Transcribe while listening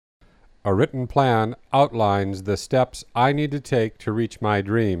A written plan outlines the steps I need to take to reach my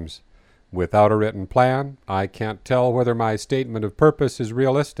dreams. Without a written plan, I can't tell whether my statement of purpose is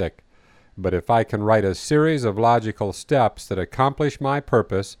realistic. But if I can write a series of logical steps that accomplish my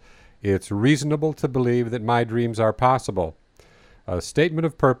purpose, it's reasonable to believe that my dreams are possible. A statement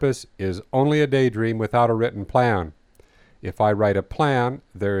of purpose is only a daydream without a written plan. If I write a plan,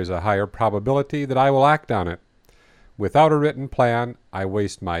 there is a higher probability that I will act on it. Without a written plan, I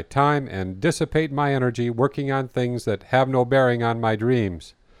waste my time and dissipate my energy working on things that have no bearing on my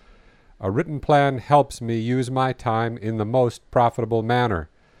dreams. A written plan helps me use my time in the most profitable manner.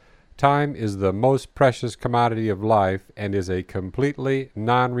 Time is the most precious commodity of life and is a completely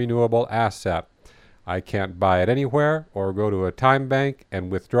non-renewable asset. I can't buy it anywhere or go to a time bank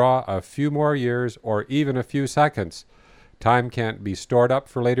and withdraw a few more years or even a few seconds. Time can't be stored up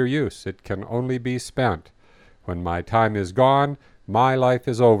for later use. It can only be spent. When my time is gone, my life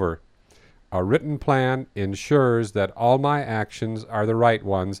is over. A written plan ensures that all my actions are the right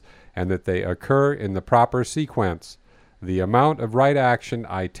ones and that they occur in the proper sequence. The amount of right action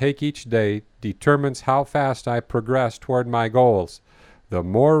I take each day determines how fast I progress toward my goals. The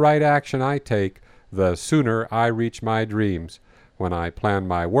more right action I take, the sooner I reach my dreams. When I plan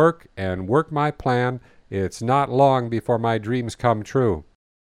my work and work my plan, it's not long before my dreams come true.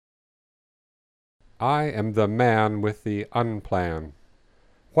 I am the man with the unplan.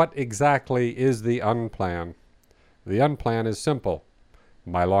 What exactly is the unplan? The unplan is simple.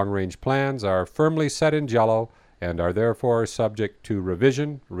 My long-range plans are firmly set in jello and are therefore subject to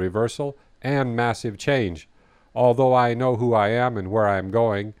revision, reversal, and massive change. Although I know who I am and where I am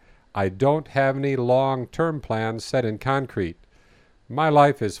going, I don't have any long-term plans set in concrete. My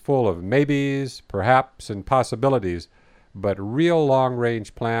life is full of maybes, perhaps, and possibilities, but real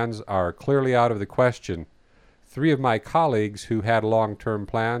long-range plans are clearly out of the question. 3 of my colleagues who had long-term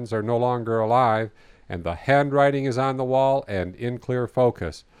plans are no longer alive, and the handwriting is on the wall and in clear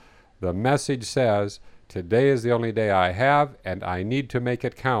focus. The message says, "Today is the only day I have, and I need to make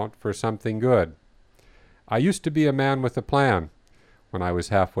it count for something good." I used to be a man with a plan. When I was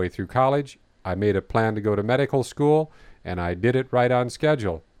halfway through college, I made a plan to go to medical school, and I did it right on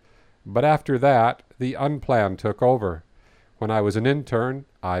schedule. But after that, the unplanned took over. When I was an intern,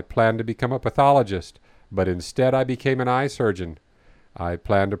 I planned to become a pathologist, but instead I became an eye surgeon. I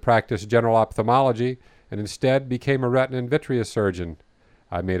planned to practice general ophthalmology, and instead became a retina and vitreous surgeon.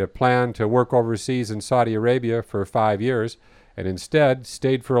 I made a plan to work overseas in Saudi Arabia for 5 years, and instead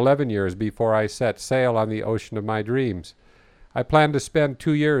stayed for 11 years before I set sail on the ocean of my dreams. I planned to spend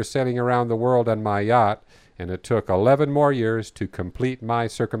 2 years sailing around the world on my yacht, and it took 11 more years to complete my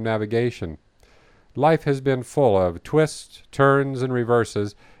circumnavigation. Life has been full of twists, turns, and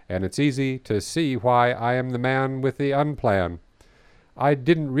reverses, and it's easy to see why I am the man with the unplan. I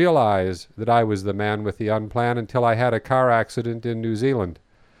didn't realize that I was the man with the unplan until I had a car accident in New Zealand.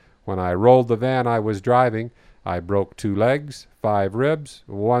 When I rolled the van I was driving, I broke 2 legs, 5 ribs,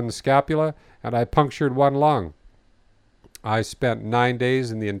 1 scapula, and I punctured 1 lung. I spent 9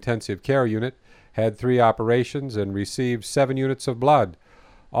 days in the intensive care unit, had 3 operations, and received 7 units of blood.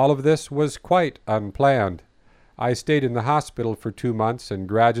 All of this was quite unplanned. I stayed in the hospital for 2 months and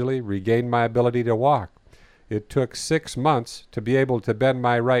gradually regained my ability to walk. It took 6 months to be able to bend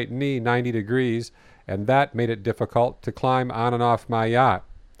my right knee 90 degrees, and that made it difficult to climb on and off my yacht.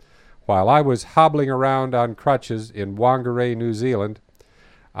 While I was hobbling around on crutches in Whangarei, New Zealand,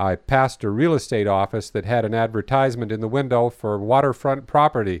 I passed a real estate office that had an advertisement in the window for waterfront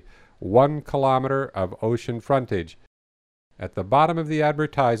property, 1 kilometer of ocean frontage. At the bottom of the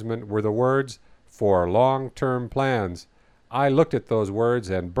advertisement were the words, "For long-term plans." I looked at those words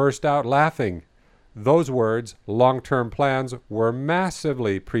and burst out laughing. Those words, long-term plans, were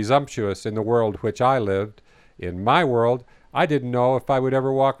massively presumptuous in the world which I lived. In my world, I didn't know if I would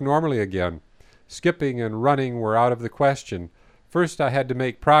ever walk normally again. Skipping and running were out of the question. First, I had to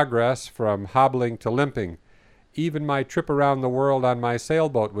make progress from hobbling to limping. Even my trip around the world on my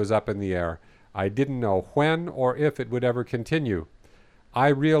sailboat was up in the air. I didn't know when or if it would ever continue. I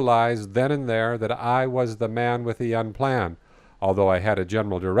realized then and there that I was the man with the unplanned. Although I had a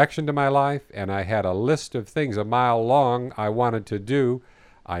general direction to my life and I had a list of things a mile long I wanted to do,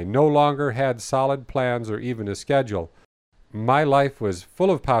 I no longer had solid plans or even a schedule. My life was full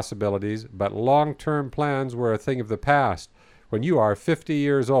of possibilities, but long-term plans were a thing of the past. When you are 50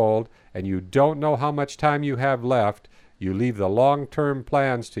 years old and you don't know how much time you have left, you leave the long-term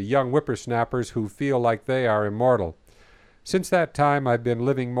plans to young whippersnappers who feel like they are immortal. Since that time, I've been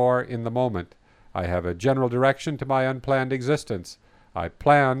living more in the moment. I have a general direction to my unplanned existence. I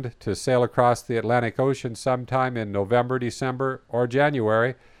planned to sail across the Atlantic Ocean sometime in November, December, or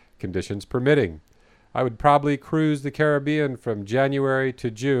January, conditions permitting. I would probably cruise the Caribbean from January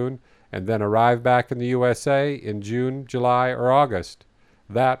to June and then arrive back in the USA in June, July, or August.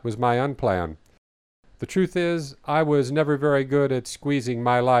 That was my unplan. The truth is, I was never very good at squeezing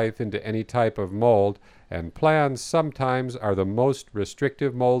my life into any type of mold, and plans sometimes are the most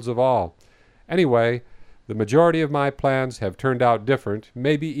restrictive molds of all. Anyway, the majority of my plans have turned out different,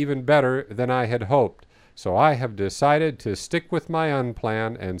 maybe even better than I had hoped, so I have decided to stick with my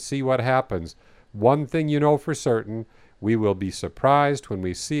unplan and see what happens. One thing you know for certain, we will be surprised when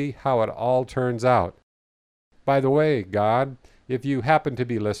we see how it all turns out. By the way, God, if you happen to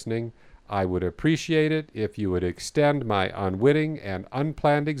be listening, I would appreciate it if you would extend my unwitting and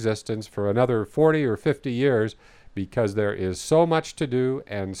unplanned existence for another 40 or 50 years, because there is so much to do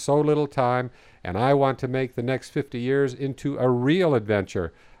and so little time, and I want to make the next 50 years into a real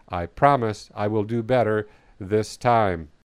adventure. I promise I will do better this time.